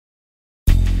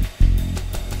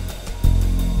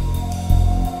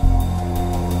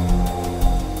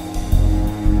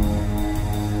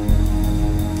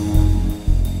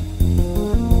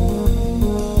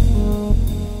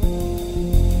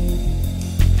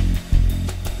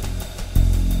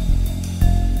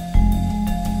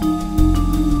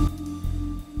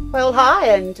Well, hi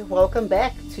and welcome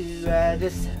back to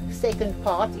this second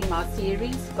part in my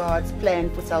series, God's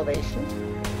Plan for Salvation.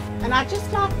 And I'd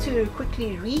just like to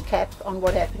quickly recap on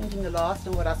what happened in the last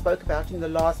and what I spoke about in the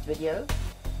last video.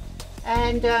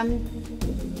 And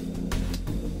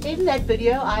in that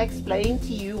video I explained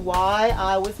to you why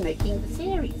I was making the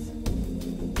series.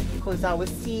 Because I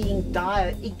was seeing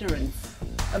dire ignorance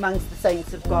amongst the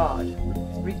saints of God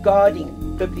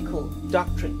regarding biblical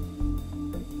doctrine.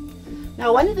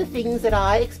 Now, one of the things that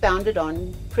I expounded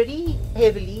on pretty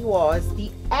heavily was the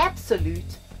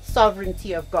absolute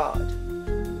sovereignty of God.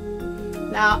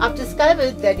 Now, I've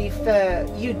discovered that if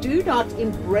you do not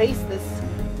embrace this,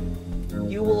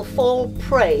 you will fall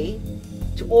prey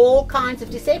to all kinds of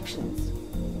deceptions.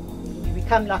 You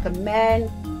become like a man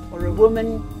or a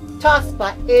woman tossed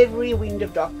by every wind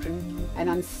of doctrine and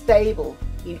unstable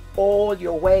in all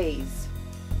your ways.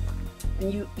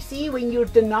 And you see, when you're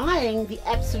denying the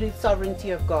absolute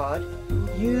sovereignty of God,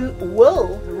 you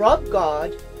will rob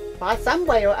God by some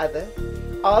way or other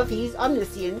of his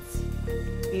omniscience,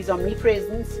 his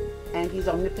omnipresence, and his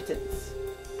omnipotence.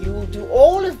 You will do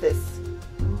all of this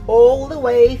all the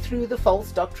way through the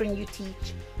false doctrine you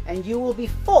teach, and you will be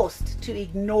forced to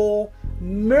ignore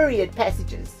myriad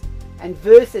passages and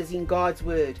verses in God's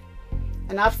word.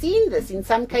 And I've seen this. In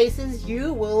some cases,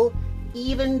 you will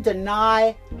even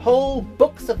deny whole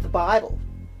books of the Bible.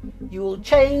 You will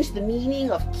change the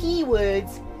meaning of key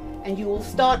words, and you will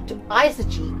start to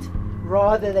eisegete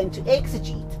rather than to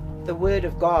exegete the word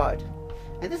of God.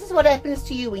 And this is what happens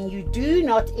to you when you do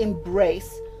not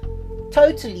embrace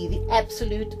totally the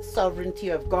absolute sovereignty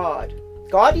of God.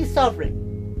 God is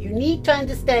sovereign. You need to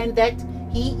understand that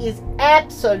he is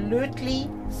absolutely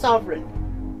sovereign.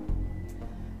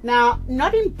 Now,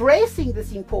 not embracing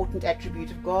this important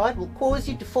attribute of God will cause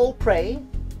you to fall prey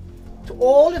to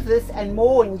all of this and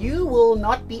more, and you will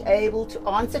not be able to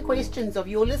answer questions of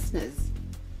your listeners,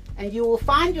 and you will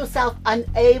find yourself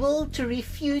unable to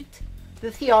refute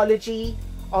the theology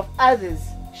of others.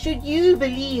 Should you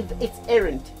believe it's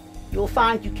errant, you'll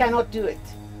find you cannot do it.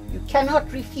 You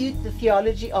cannot refute the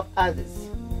theology of others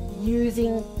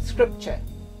using scripture.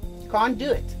 You can't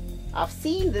do it. I've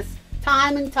seen this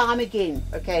time and time again,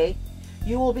 okay?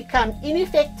 You will become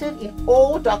ineffective in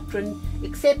all doctrine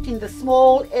except in the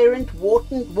small, errant,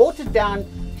 watered down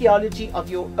theology of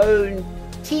your own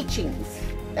teachings.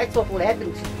 That's what will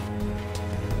happen to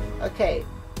you. Okay.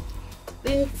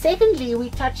 Then secondly,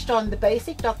 we touched on the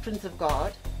basic doctrines of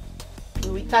God.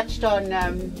 We touched on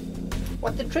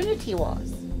what the Trinity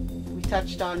was. We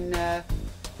touched on,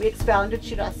 we expounded,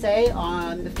 should I say,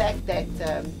 on the fact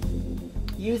that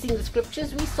using the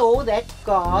scriptures, we saw that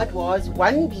God was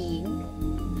one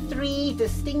being, three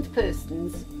distinct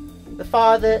persons, the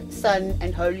Father, Son,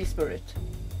 and Holy Spirit.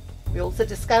 We also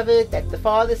discovered that the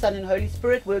Father, Son, and Holy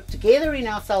Spirit work together in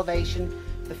our salvation,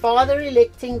 the Father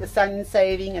electing, the Son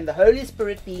saving, and the Holy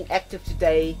Spirit being active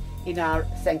today in our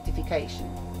sanctification.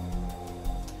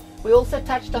 We also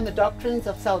touched on the doctrines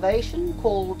of salvation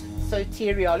called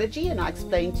soteriology, and I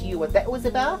explained to you what that was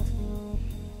about.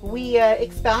 We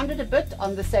expounded a bit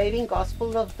on the saving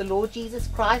gospel of the Lord Jesus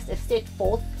Christ as set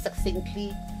forth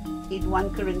succinctly in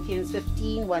 1 Corinthians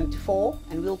 15, 1-4,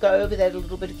 and we'll go over that a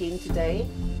little bit again today.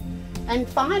 And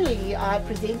finally, I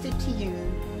presented to you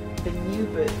the new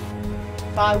birth,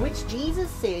 by which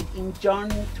Jesus said in John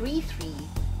 3:3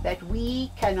 that we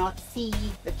cannot see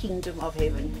the kingdom of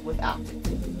heaven without it.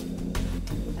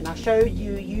 And I showed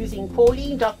you using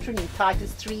Pauline doctrine in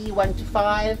Titus 3,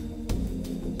 1-5.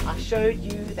 I showed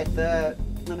you that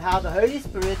how the Holy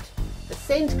Spirit, the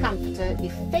sent comforter,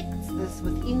 effects this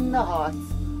within the hearts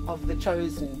of the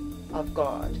chosen of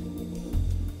God.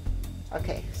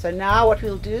 Okay, so now what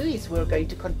we'll do is we're going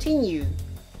to continue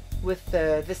with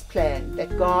this plan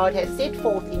that God has set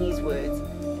forth in his words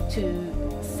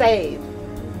to save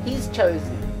his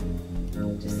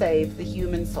chosen, to save the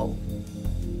human soul.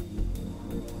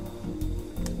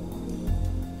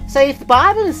 So if the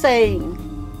Bible is saying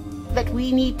that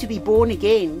we need to be born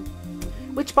again,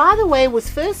 which by the way was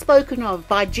first spoken of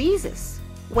by Jesus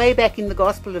way back in the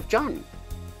Gospel of John.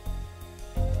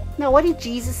 Now, what did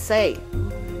Jesus say?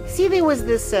 See, there was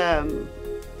this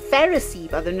Pharisee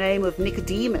by the name of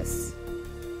Nicodemus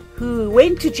who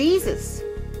went to Jesus,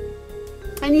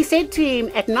 and he said to him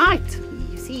at night,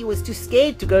 you see, he was too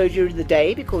scared to go during the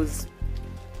day because,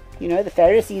 you know, the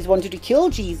Pharisees wanted to kill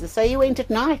Jesus, so he went at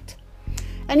night.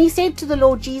 And he said to the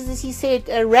Lord Jesus, he said,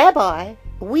 Rabbi,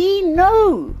 we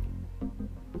know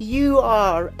you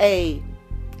are a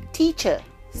teacher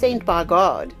sent by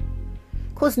God,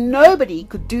 because nobody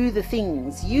could do the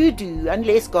things you do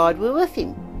unless God were with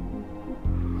him.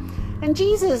 And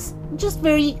Jesus just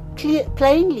very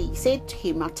plainly said to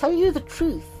him, "I'll tell you the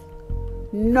truth.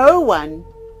 No one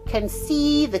can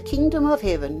see the kingdom of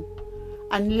heaven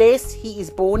unless he is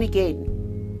born again."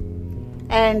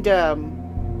 And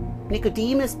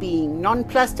Nicodemus, being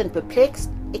nonplussed and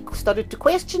perplexed, started to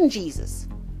question Jesus.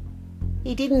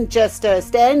 He didn't just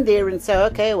stand there and say,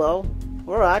 "Okay, well,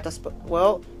 all right,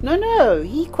 well, no.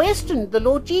 He questioned the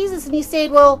Lord Jesus, and he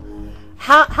said, "Well,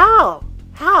 how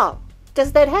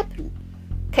does that happen?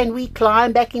 Can we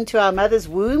climb back into our mother's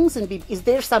wombs is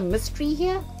there some mystery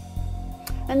here?"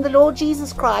 And the Lord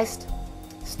Jesus Christ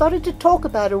started to talk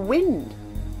about a wind.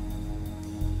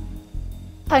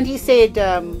 And he said,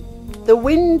 "The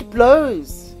wind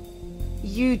blows.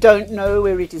 You don't know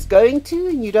where it is going to,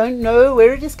 and you don't know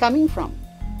where it is coming from."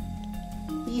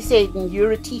 He said, "And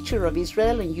you're a teacher of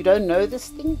Israel, and you don't know this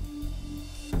thing?"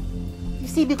 You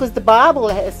see, because the Bible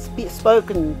has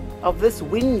spoken of this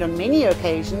wind on many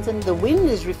occasions, and the wind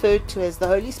is referred to as the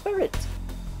Holy Spirit.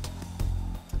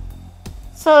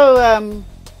 So,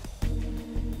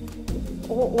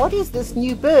 what is this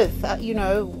new birth?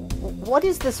 What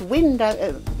is this wind?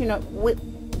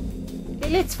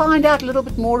 Let's find out a little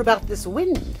bit more about this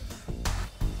wind.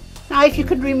 Now, if you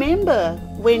can remember,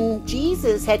 when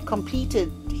Jesus had completed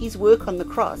his work on the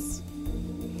cross,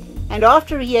 and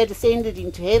after he had ascended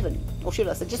into heaven, or should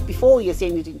I say just before he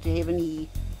ascended into heaven, he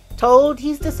told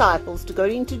his disciples to go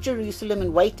into Jerusalem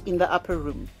and wait in the upper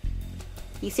room.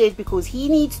 He said because he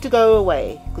needs to go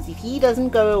away, because if he doesn't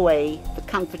go away, the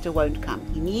Comforter won't come.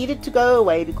 He needed to go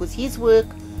away because his work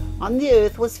on the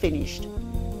earth was finished,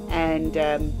 and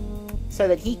so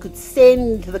that he could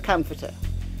send the Comforter.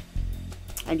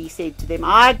 And he said to them,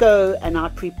 "I go and I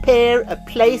prepare a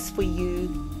place for you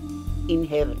in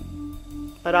heaven,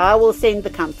 but I will send the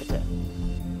Comforter."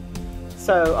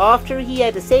 So after he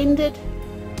had ascended,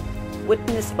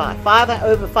 witnessed by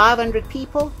over 500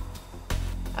 people,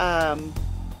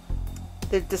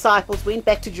 the disciples went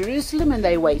back to Jerusalem and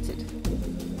they waited.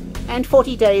 And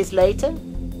 40 days later,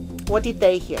 what did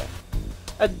they hear?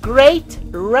 A great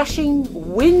rushing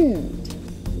wind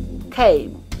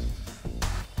came,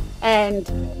 and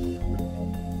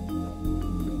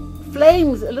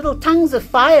flames, little tongues of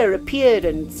fire appeared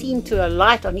and seemed to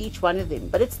alight on each one of them.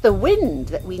 But it's the wind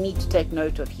that we need to take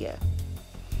note of here,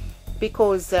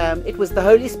 because it was the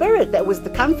Holy Spirit that was the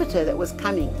Comforter that was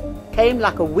came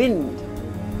like a wind,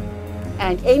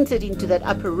 and entered into that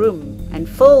upper room and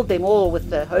filled them all with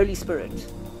the Holy Spirit.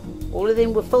 All of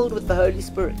them were filled with the Holy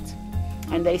Spirit,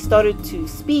 and they started to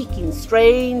speak in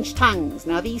strange tongues.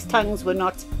 Now, these tongues were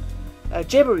not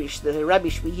gibberish, the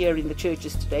rubbish we hear in the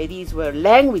churches today. These were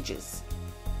languages.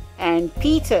 And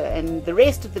Peter and the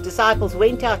rest of the disciples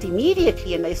went out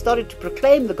immediately, and they started to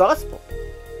proclaim the gospel.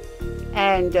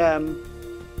 And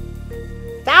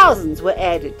thousands were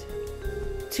added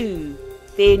to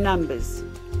their numbers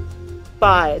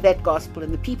by that gospel,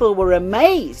 and the people were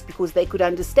amazed because they could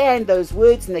understand those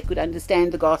words and they could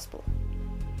understand the gospel.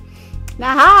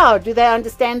 Now, how do they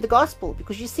understand the gospel?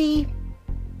 Because you see,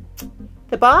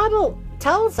 the Bible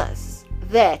tells us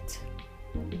that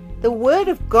the Word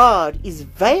of God is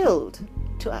veiled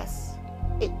to us.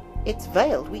 It's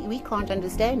veiled. We can't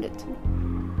understand it.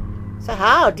 So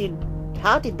how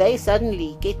did they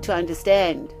suddenly get to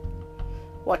understand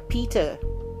what Peter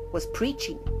was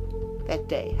preaching that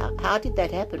day? How did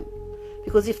that happen?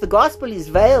 Because if the gospel is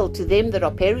veiled to them that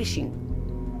are perishing,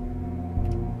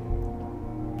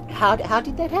 how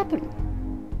did that happen?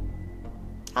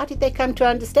 How did they come to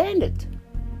understand it?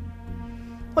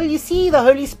 Well, you see, the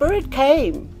Holy Spirit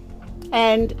came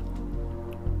and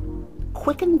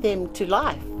quickened them to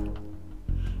life.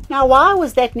 Now, why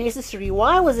was that necessary?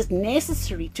 Why was it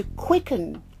necessary to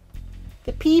quicken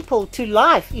the people to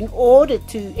life in order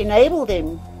to enable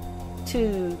them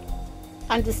to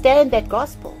understand that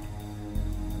gospel?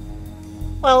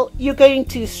 Well, you're going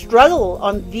to struggle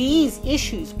on these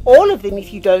issues, all of them,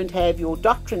 if you don't have your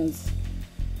doctrines,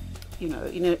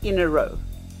 in a row.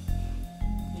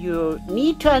 You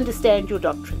need to understand your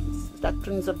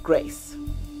doctrines of grace.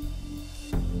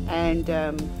 And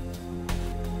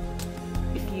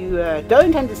if you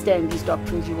don't understand these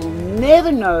doctrines, you will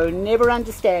never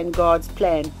understand God's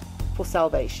plan for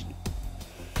salvation.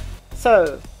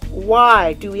 So,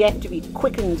 why do we have to be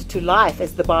quickened to life,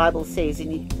 as the Bible says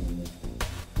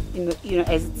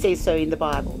as it says so in the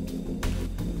Bible?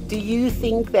 Do you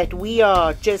think that we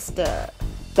are just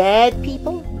bad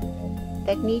people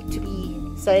that need to be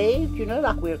saved?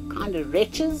 Like we're kind of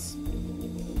wretches,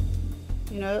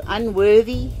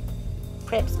 unworthy,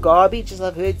 perhaps garbage, as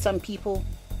I've heard some people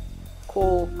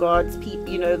call God's people,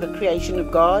 the creation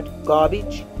of God,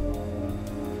 garbage.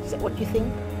 Is that what you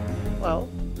think? Well,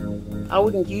 I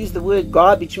wouldn't use the word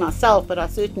garbage myself, but I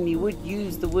certainly would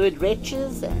use the word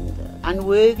wretches and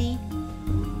unworthy.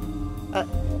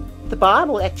 The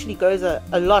Bible actually goes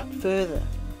a lot further.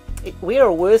 We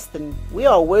are worse than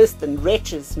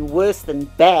wretches and worse than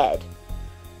bad.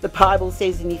 The Bible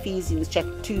says in Ephesians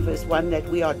Chapter 2 verse 1 that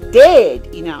we are dead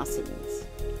in our sins,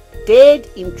 dead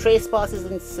in trespasses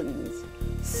and sins,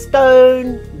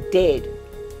 stone dead.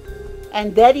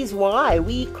 And that is why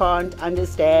we can't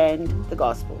understand the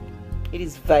gospel. It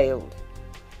is veiled.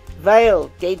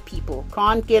 Veiled, dead people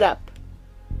can't get up.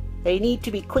 They need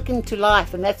to be quickened to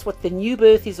life, and that's what the new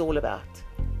birth is all about.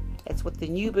 That's what the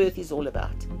new birth is all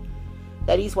about.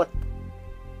 That is what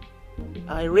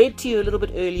I read to you a little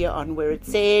bit earlier on, where it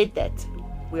said that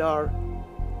we are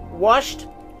washed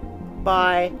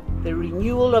by the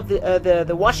renewal of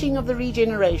the washing of the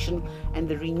regeneration and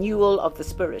the renewal of the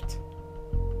Spirit.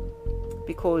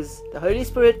 Because the Holy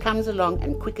Spirit comes along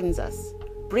and quickens us,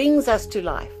 brings us to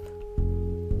life.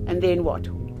 And then what?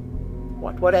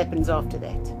 What happens after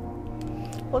that?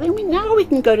 Well, then now we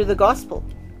can go to the gospel.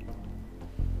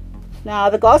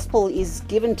 Now, the gospel is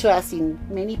given to us in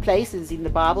many places in the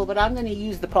Bible, but I'm going to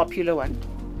use the popular one.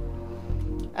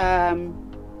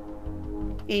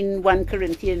 In 1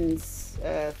 Corinthians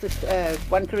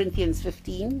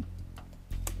 15,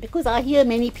 because I hear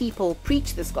many people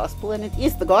preach this gospel, and it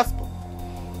is the gospel.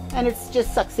 And it's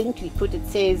just succinctly put. It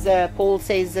says, Paul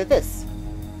says this.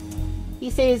 He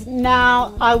says,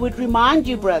 "Now I would remind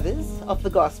you, brothers, of the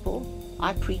gospel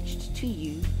I preached to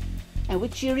you, and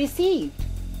which you received,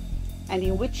 and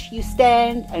in which you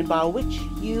stand, and by which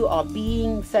you are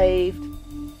being saved."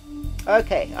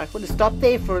 Okay, I want to stop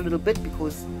there for a little bit,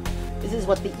 because this is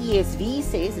what the ESV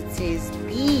says. It says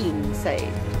being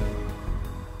saved.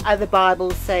 Other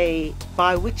Bibles say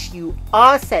by which you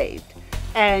are saved,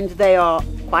 and they are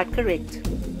quite correct.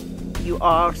 You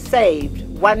are saved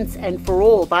once and for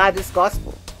all by this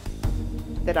gospel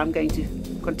that I'm going to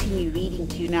continue reading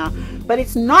to you now. But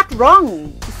it's not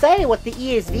wrong to say what the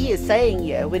ESV is saying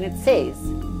here when it says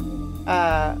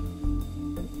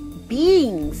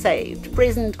being saved,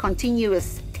 present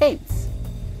continuous tense,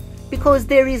 because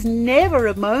there is never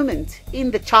a moment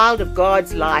in the child of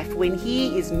God's life when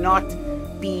he is not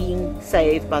being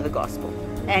saved by the gospel,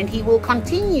 and he will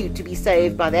continue to be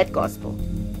saved by that gospel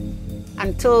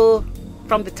until,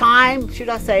 from the time, should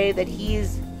I say, that he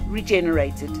is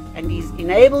regenerated and is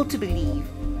enabled to believe,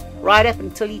 right up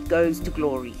until he goes to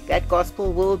glory. That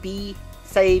gospel will be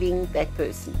saving that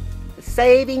person, the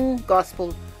saving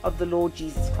gospel of the Lord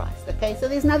Jesus Christ. Okay, so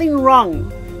there's nothing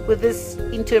wrong with this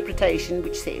interpretation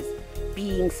which says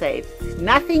being saved.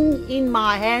 Nothing in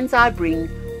my hands I bring,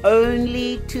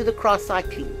 only to the cross I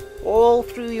cling. All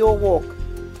through your walk,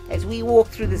 as we walk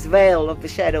through this veil of the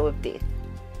shadow of death.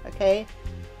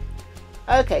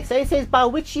 Okay, so it says, by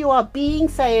which you are being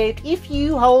saved, if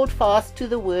you hold fast to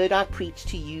the word I preached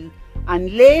to you,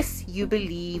 unless you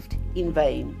believed in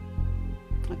vain.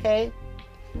 Okay,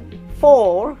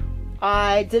 for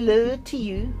I delivered to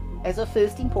you as of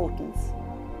first importance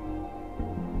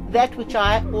that which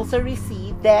I also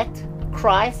received, that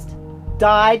Christ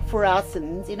died for our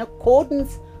sins in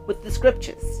accordance with the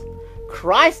scriptures.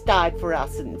 Christ died for our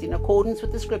sins in accordance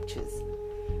with the scriptures,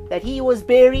 that he was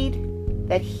buried,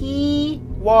 that he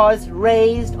was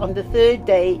raised on the third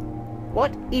day,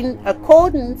 what? In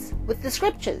accordance with the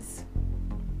scriptures,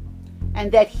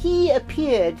 and that he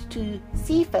appeared to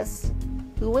Cephas,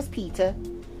 who was Peter,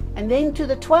 and then to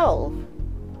the 12.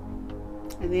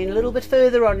 And then a little bit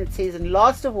further on it says, and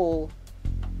last of all,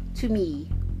 to me,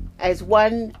 as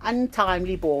one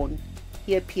untimely born,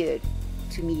 he appeared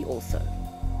to me also.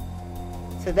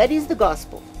 So that is the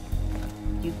gospel.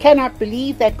 You cannot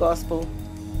believe that gospel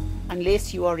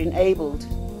unless you are enabled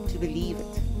to believe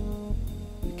it.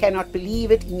 You cannot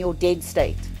believe it in your dead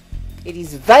state. It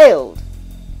is veiled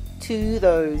to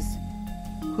those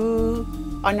who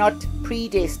are not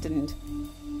predestined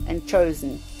and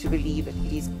chosen to believe it.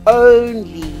 It is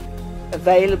only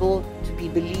available to be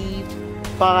believed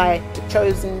by the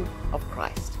chosen of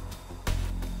Christ,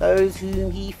 those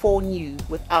whom he foreknew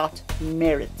without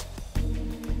merit,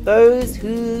 those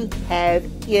who have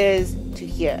ears to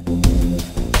hear.